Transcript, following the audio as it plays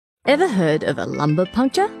Ever heard of a lumbar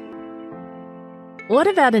puncture? What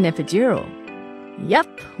about an epidural? Yup,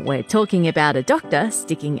 we're talking about a doctor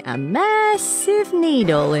sticking a massive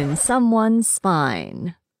needle in someone's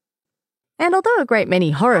spine. And although a great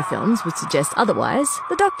many horror films would suggest otherwise,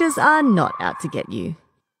 the doctors are not out to get you.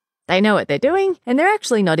 They know what they're doing, and they're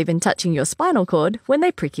actually not even touching your spinal cord when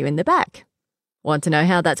they prick you in the back. Want to know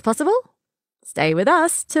how that's possible? Stay with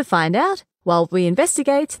us to find out while we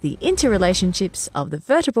investigate the interrelationships of the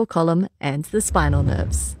vertebral column and the spinal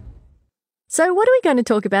nerves. So what are we going to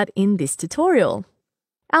talk about in this tutorial?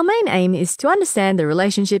 Our main aim is to understand the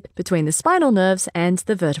relationship between the spinal nerves and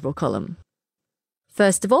the vertebral column.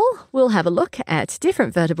 First of all, we'll have a look at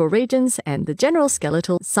different vertebral regions and the general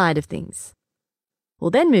skeletal side of things. We'll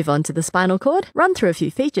then move on to the spinal cord, run through a few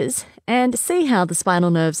features, and see how the spinal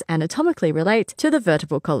nerves anatomically relate to the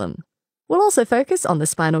vertebral column. We'll also focus on the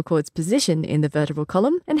spinal cord's position in the vertebral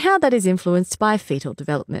column and how that is influenced by fetal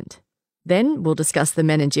development. Then we'll discuss the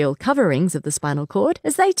meningeal coverings of the spinal cord,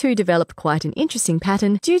 as they too develop quite an interesting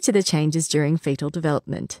pattern due to the changes during fetal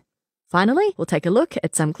development. Finally, we'll take a look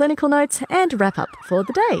at some clinical notes and wrap up for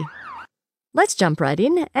the day. Let's jump right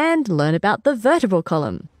in and learn about the vertebral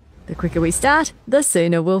column. The quicker we start, the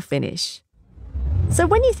sooner we'll finish. So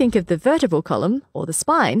when you think of the vertebral column, or the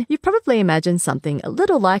spine, you probably imagine something a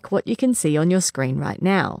little like what you can see on your screen right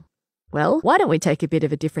now. Well, why don't we take a bit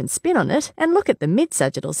of a different spin on it and look at the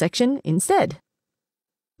mid-sagittal section instead?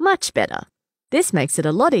 Much better. This makes it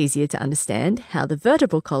a lot easier to understand how the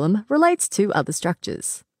vertebral column relates to other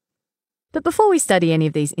structures. But before we study any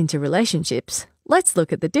of these interrelationships, let's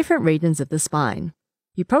look at the different regions of the spine.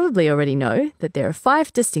 You probably already know that there are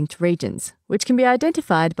 5 distinct regions, which can be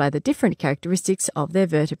identified by the different characteristics of their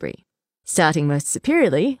vertebrae. Starting most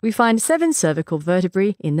superiorly, we find 7 cervical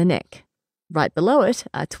vertebrae in the neck. Right below it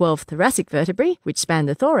are 12 thoracic vertebrae, which span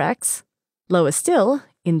the thorax. Lower still,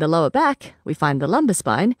 in the lower back, we find the lumbar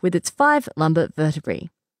spine with its 5 lumbar vertebrae.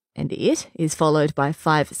 And it is followed by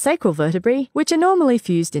 5 sacral vertebrae, which are normally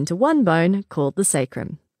fused into one bone called the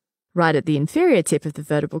sacrum. Right at the inferior tip of the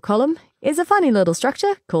vertebral column is a funny little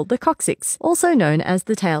structure called the coccyx, also known as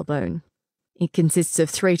the tailbone. It consists of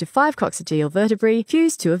 3 to 5 coccygeal vertebrae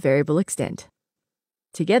fused to a variable extent.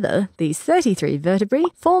 Together, these 33 vertebrae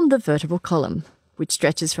form the vertebral column, which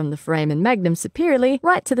stretches from the foramen magnum superiorly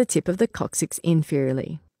right to the tip of the coccyx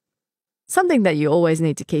inferiorly. Something that you always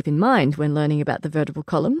need to keep in mind when learning about the vertebral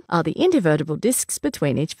column are the intervertebral discs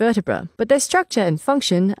between each vertebra, but their structure and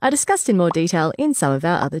function are discussed in more detail in some of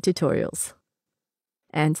our other tutorials.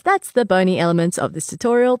 And that's the bony elements of this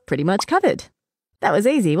tutorial pretty much covered. That was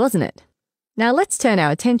easy, wasn't it? Now let's turn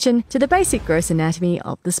our attention to the basic gross anatomy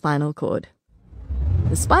of the spinal cord.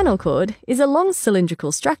 The spinal cord is a long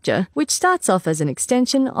cylindrical structure which starts off as an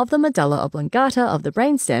extension of the medulla oblongata of the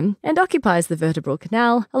brainstem and occupies the vertebral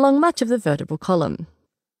canal along much of the vertebral column.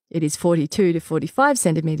 It is 42 to 45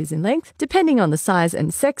 centimeters in length, depending on the size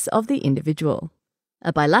and sex of the individual.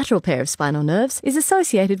 A bilateral pair of spinal nerves is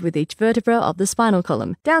associated with each vertebra of the spinal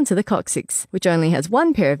column, down to the coccyx, which only has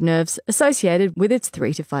one pair of nerves associated with its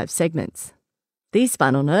 3 to 5 segments. These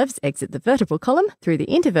spinal nerves exit the vertebral column through the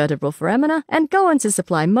intervertebral foramina and go on to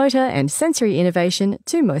supply motor and sensory innervation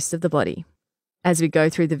to most of the body. As we go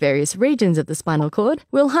through the various regions of the spinal cord,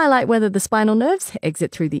 we'll highlight whether the spinal nerves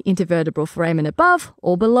exit through the intervertebral foramen above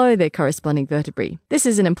or below their corresponding vertebrae. This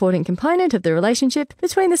is an important component of the relationship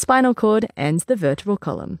between the spinal cord and the vertebral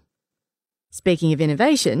column. Speaking of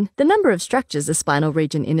innervation, the number of structures a spinal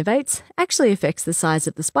region innervates actually affects the size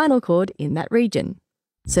of the spinal cord in that region.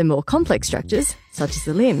 So more complex structures, such as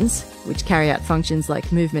the limbs, which carry out functions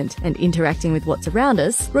like movement and interacting with what's around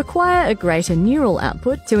us, require a greater neural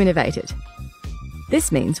output to innervate it.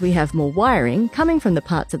 This means we have more wiring coming from the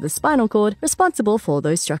parts of the spinal cord responsible for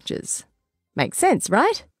those structures. Makes sense,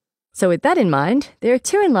 right? So with that in mind, there are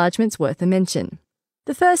 2 enlargements worth a mention.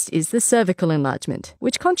 The first is the cervical enlargement,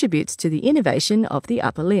 which contributes to the innervation of the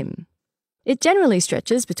upper limb. It generally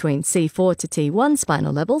stretches between C4 to T1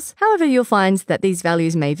 spinal levels. However, you'll find that these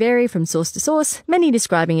values may vary from source to source, many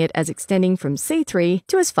describing it as extending from C3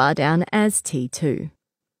 to as far down as T2.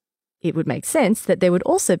 It would make sense that there would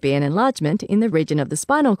also be an enlargement in the region of the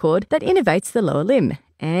spinal cord that innervates the lower limb,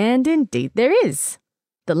 and indeed there is.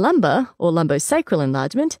 The lumbar, or lumbosacral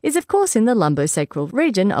enlargement, is of course in the lumbosacral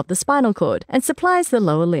region of the spinal cord and supplies the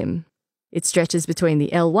lower limb. It stretches between the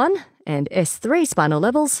L1 and S3 spinal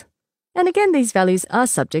levels. And again, these values are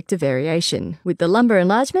subject to variation, with the lumbar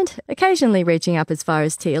enlargement occasionally reaching up as far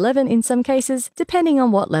as T11 in some cases, depending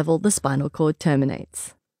on what level the spinal cord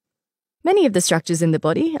terminates. Many of the structures in the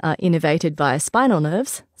body are innervated via spinal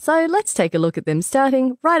nerves, so let's take a look at them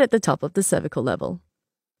starting right at the top of the cervical level.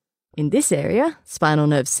 In this area, spinal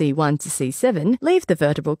nerves C1 to C7 leave the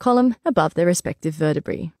vertebral column above their respective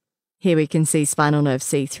vertebrae. Here we can see spinal nerve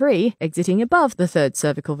C3 exiting above the third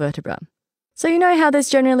cervical vertebra. So you know how there's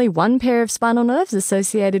generally one pair of spinal nerves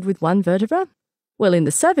associated with one vertebra? Well, in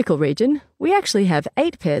the cervical region, we actually have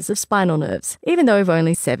 8 pairs of spinal nerves, even though we've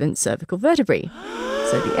only 7 cervical vertebrae.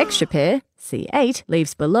 So the extra pair, C8,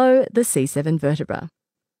 leaves below the C7 vertebra.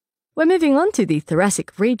 We're moving on to the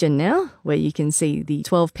thoracic region now, where you can see the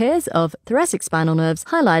 12 pairs of thoracic spinal nerves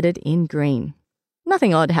highlighted in green.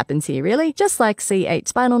 Nothing odd happens here really. Just like C8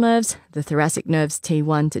 spinal nerves, the thoracic nerves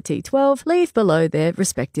T1 to T12 leave below their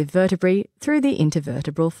respective vertebrae through the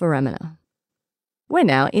intervertebral foramina. We're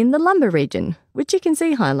now in the lumbar region, which you can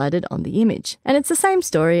see highlighted on the image, and it's the same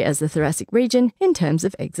story as the thoracic region in terms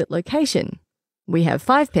of exit location. We have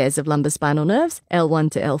 5 pairs of lumbar spinal nerves,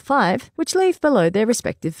 L1 to L5, which leave below their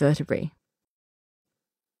respective vertebrae.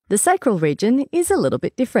 The sacral region is a little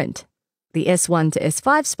bit different. The S1 to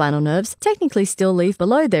S5 spinal nerves technically still leave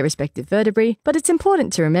below their respective vertebrae, but it's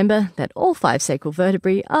important to remember that all 5 sacral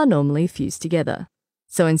vertebrae are normally fused together.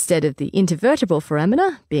 So instead of the intervertebral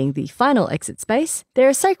foramina being the final exit space, there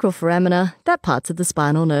are sacral foramina that parts of the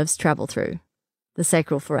spinal nerves travel through. The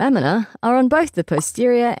sacral foramina are on both the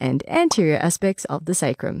posterior and anterior aspects of the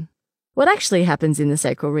sacrum. What actually happens in the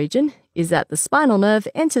sacral region is that the spinal nerve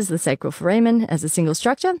enters the sacral foramen as a single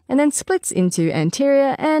structure and then splits into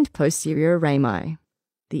anterior and posterior rami.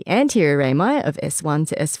 The anterior rami of S1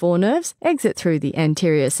 to S4 nerves exit through the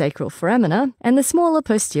anterior sacral foramina, and the smaller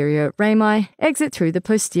posterior rami exit through the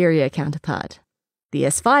posterior counterpart. The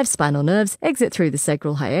S5 spinal nerves exit through the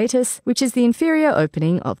sacral hiatus, which is the inferior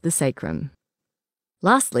opening of the sacrum.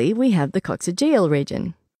 Lastly, we have the coccygeal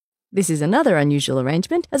region. This is another unusual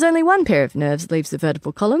arrangement, as only one pair of nerves leaves the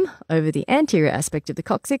vertebral column over the anterior aspect of the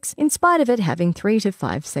coccyx, in spite of it having 3 to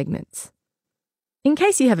 5 segments. In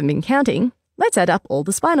case you haven't been counting, let's add up all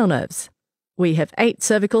the spinal nerves. We have 8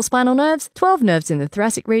 cervical spinal nerves, 12 nerves in the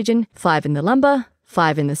thoracic region, 5 in the lumbar,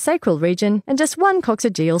 5 in the sacral region, and just 1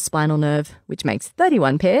 coccygeal spinal nerve, which makes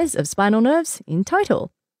 31 pairs of spinal nerves in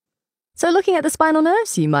total. So looking at the spinal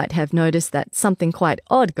nerves, you might have noticed that something quite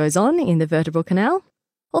odd goes on in the vertebral canal.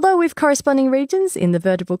 Although with corresponding regions in the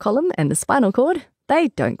vertebral column and the spinal cord, they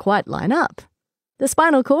don't quite line up. The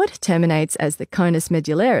spinal cord terminates as the conus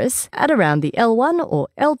medullaris at around the L1 or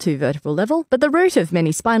L2 vertebral level, but the root of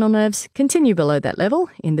many spinal nerves continue below that level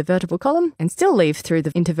in the vertebral column and still leave through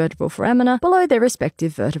the intervertebral foramina below their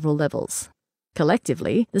respective vertebral levels.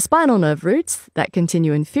 Collectively, the spinal nerve roots that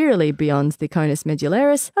continue inferiorly beyond the conus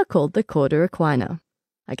medullaris are called the cauda equina.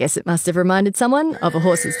 I guess it must have reminded someone of a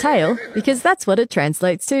horse's tail, because that's what it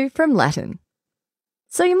translates to from Latin.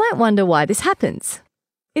 So you might wonder why this happens.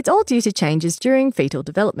 It's all due to changes during fetal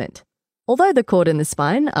development. Although the cord and the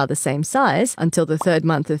spine are the same size until the 3rd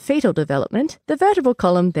month of fetal development, the vertebral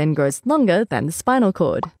column then grows longer than the spinal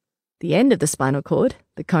cord. The end of the spinal cord,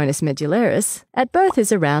 the conus medullaris, at birth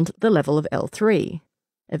is around the level of L3.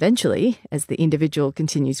 Eventually, as the individual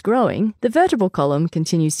continues growing, the vertebral column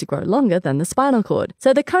continues to grow longer than the spinal cord,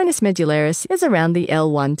 so the conus medullaris is around the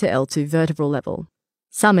L1 to L2 vertebral level.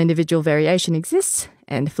 Some individual variation exists,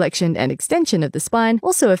 and flexion and extension of the spine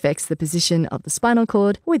also affects the position of the spinal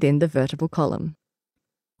cord within the vertebral column.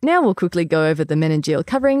 Now we'll quickly go over the meningeal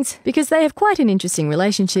coverings, because they have quite an interesting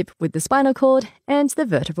relationship with the spinal cord and the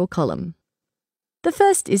vertebral column. The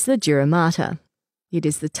first is the dura mater. It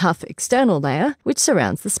is the tough external layer which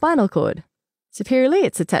surrounds the spinal cord. Superiorly,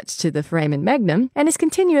 it's attached to the foramen magnum and is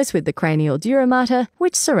continuous with the cranial dura mater,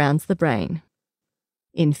 which surrounds the brain.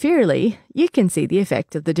 Inferiorly, you can see the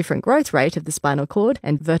effect of the different growth rate of the spinal cord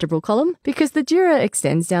and vertebral column because the dura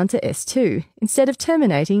extends down to S2 instead of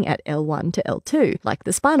terminating at L1 to L2 like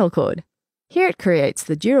the spinal cord. Here it creates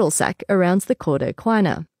the dural sac around the cauda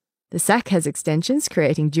equina. The sac has extensions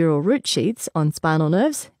creating dural root sheaths on spinal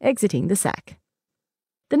nerves exiting the sac.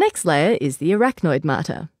 The next layer is the arachnoid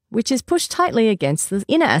mater, which is pushed tightly against the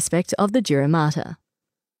inner aspect of the dura mater.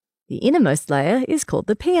 The innermost layer is called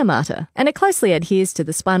the pia mater, and it closely adheres to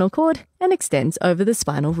the spinal cord and extends over the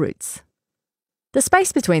spinal roots. The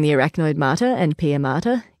space between the arachnoid mater and pia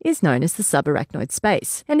mater is known as the subarachnoid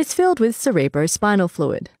space, and it's filled with cerebrospinal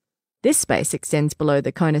fluid. This space extends below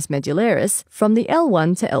the conus medullaris from the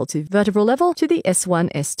L1 to L2 vertebral level to the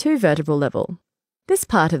S1-S2 vertebral level. This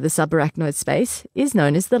part of the subarachnoid space is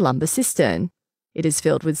known as the lumbar cistern. It is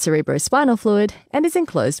filled with cerebrospinal fluid and is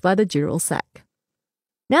enclosed by the dural sac.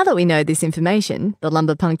 Now that we know this information, the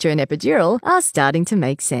lumbar puncture and epidural are starting to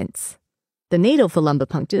make sense. The needle for lumbar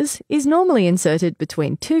punctures is normally inserted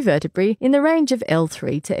between 2 vertebrae in the range of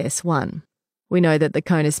L3 to S1. We know that the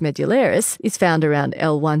conus medullaris is found around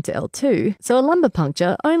L1 to L2, so a lumbar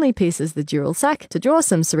puncture only pierces the dural sac to draw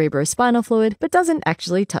some cerebrospinal fluid but doesn't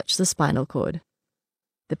actually touch the spinal cord.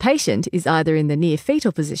 The patient is either in the near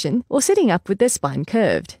fetal position or sitting up with their spine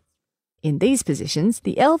curved. In these positions,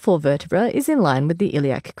 the L4 vertebra is in line with the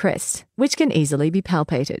iliac crest, which can easily be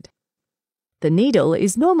palpated. The needle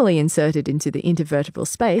is normally inserted into the intervertebral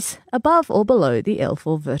space above or below the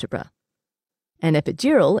L4 vertebra. An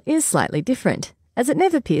epidural is slightly different, as it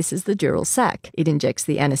never pierces the dural sac. It injects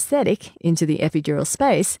the anesthetic into the epidural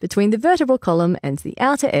space between the vertebral column and the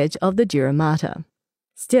outer edge of the dura mater.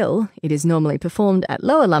 Still, it is normally performed at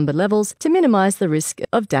lower lumbar levels to minimize the risk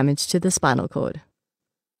of damage to the spinal cord.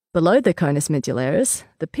 Below the conus medullaris,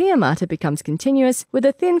 the pia mater becomes continuous with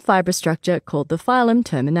a thin fibrous structure called the filum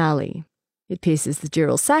terminale. It pierces the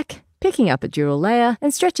dural sac, picking up a dural layer,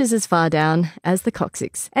 and stretches as far down as the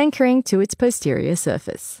coccyx, anchoring to its posterior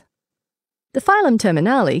surface. The filum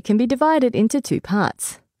terminale can be divided into two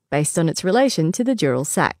parts, based on its relation to the dural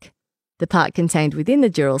sac. The part contained within the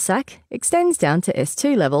dural sac extends down to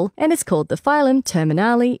S2 level and is called the filum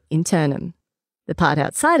terminale internum. The part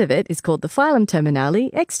outside of it is called the filum terminale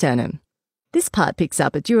externum. This part picks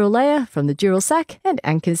up a dural layer from the dural sac and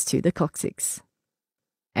anchors to the coccyx.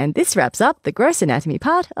 And this wraps up the gross anatomy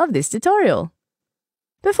part of this tutorial.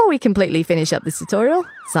 Before we completely finish up this tutorial,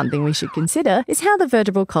 something we should consider is how the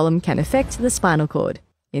vertebral column can affect the spinal cord.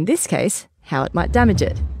 In this case, how it might damage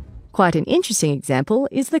it. Quite an interesting example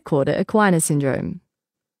is the cauda equina syndrome.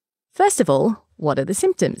 First of all, what are the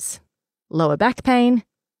symptoms? Lower back pain,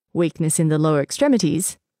 weakness in the lower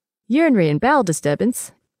extremities, urinary and bowel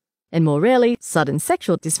disturbance, and more rarely, sudden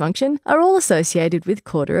sexual dysfunction are all associated with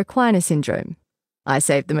cauda equina syndrome. I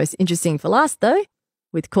saved the most interesting for last though.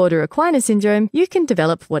 With cauda equina syndrome, you can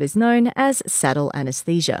develop what is known as saddle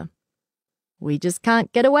anesthesia. We just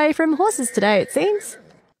can't get away from horses today, it seems.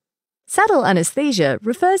 Saddle anesthesia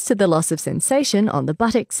refers to the loss of sensation on the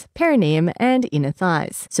buttocks, perineum, and inner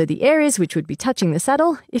thighs, so the areas which would be touching the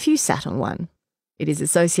saddle if you sat on one. It is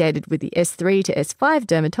associated with the S3 to S5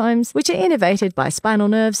 dermatomes, which are innervated by spinal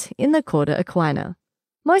nerves in the cauda equina.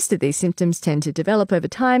 Most of these symptoms tend to develop over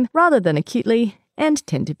time rather than acutely and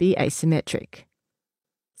tend to be asymmetric.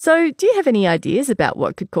 So, do you have any ideas about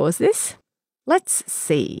what could cause this? Let's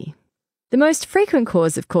see. The most frequent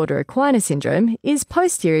cause of cauda equina syndrome is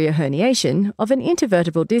posterior herniation of an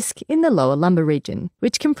intervertebral disc in the lower lumbar region,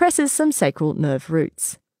 which compresses some sacral nerve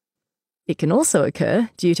roots. It can also occur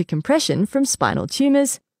due to compression from spinal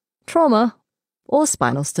tumours, trauma, or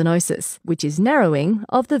spinal stenosis, which is narrowing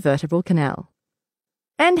of the vertebral canal.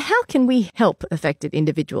 And how can we help affected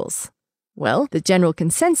individuals? Well, the general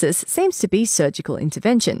consensus seems to be surgical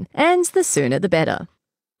intervention, and the sooner the better.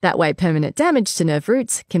 That way permanent damage to nerve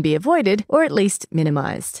roots can be avoided or at least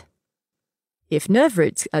minimised. If nerve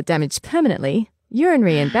roots are damaged permanently,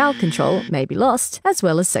 urinary and bowel control may be lost, as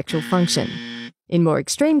well as sexual function. In more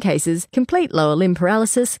extreme cases, complete lower limb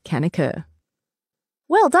paralysis can occur.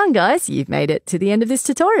 Well done, guys! You've made it to the end of this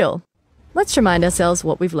tutorial. Let's remind ourselves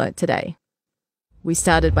what we've learnt today. We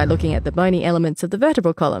started by looking at the bony elements of the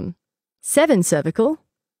vertebral column. 7 cervical,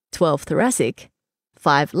 12 thoracic,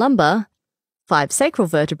 5 lumbar, 5 sacral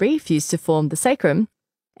vertebrae fused to form the sacrum,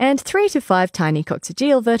 and 3 to 5 tiny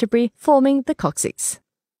coccygeal vertebrae forming the coccyx.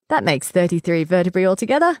 That makes 33 vertebrae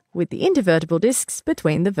altogether, with the intervertebral discs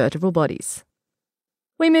between the vertebral bodies.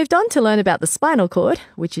 We moved on to learn about the spinal cord,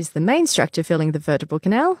 which is the main structure filling the vertebral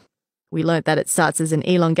canal. We learnt that it starts as an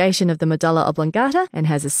elongation of the medulla oblongata and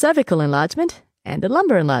has a cervical enlargement and a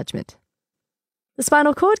lumbar enlargement. The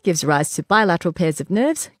spinal cord gives rise to bilateral pairs of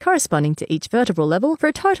nerves corresponding to each vertebral level for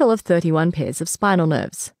a total of 31 pairs of spinal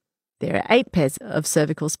nerves. There are 8 pairs of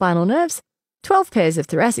cervical spinal nerves, 12 pairs of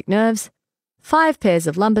thoracic nerves, 5 pairs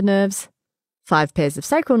of lumbar nerves, 5 pairs of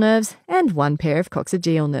sacral nerves, and 1 pair of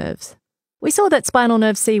coccygeal nerves. We saw that spinal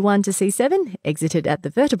nerves C1 to C7 exited at the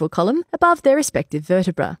vertebral column above their respective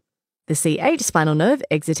vertebra. The C8 spinal nerve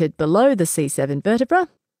exited below the C7 vertebra.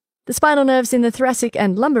 The spinal nerves in the thoracic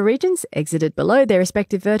and lumbar regions exited below their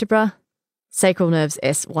respective vertebra. Sacral nerves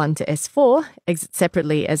S1 to S4 exit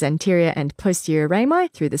separately as anterior and posterior rami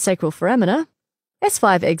through the sacral foramina.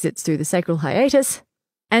 S5 exits through the sacral hiatus.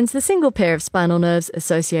 And the single pair of spinal nerves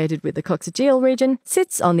associated with the coccygeal region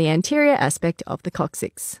sits on the anterior aspect of the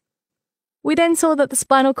coccyx. We then saw that the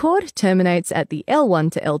spinal cord terminates at the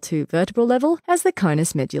L1 to L2 vertebral level as the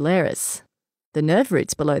conus medullaris. The nerve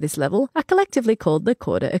roots below this level are collectively called the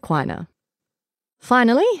cauda equina.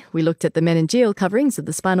 Finally, we looked at the meningeal coverings of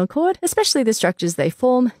the spinal cord, especially the structures they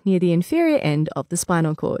form near the inferior end of the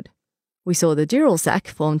spinal cord. We saw the dural sac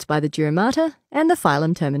formed by the dura mater and the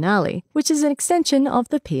filum terminale, which is an extension of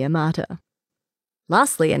the pia mater.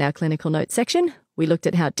 Lastly, in our clinical notes section, we looked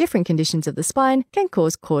at how different conditions of the spine can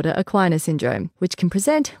cause cauda equina syndrome, which can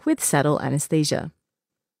present with saddle anesthesia.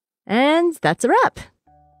 And that's a wrap.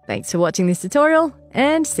 Thanks for watching this tutorial,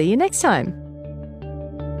 and see you next time.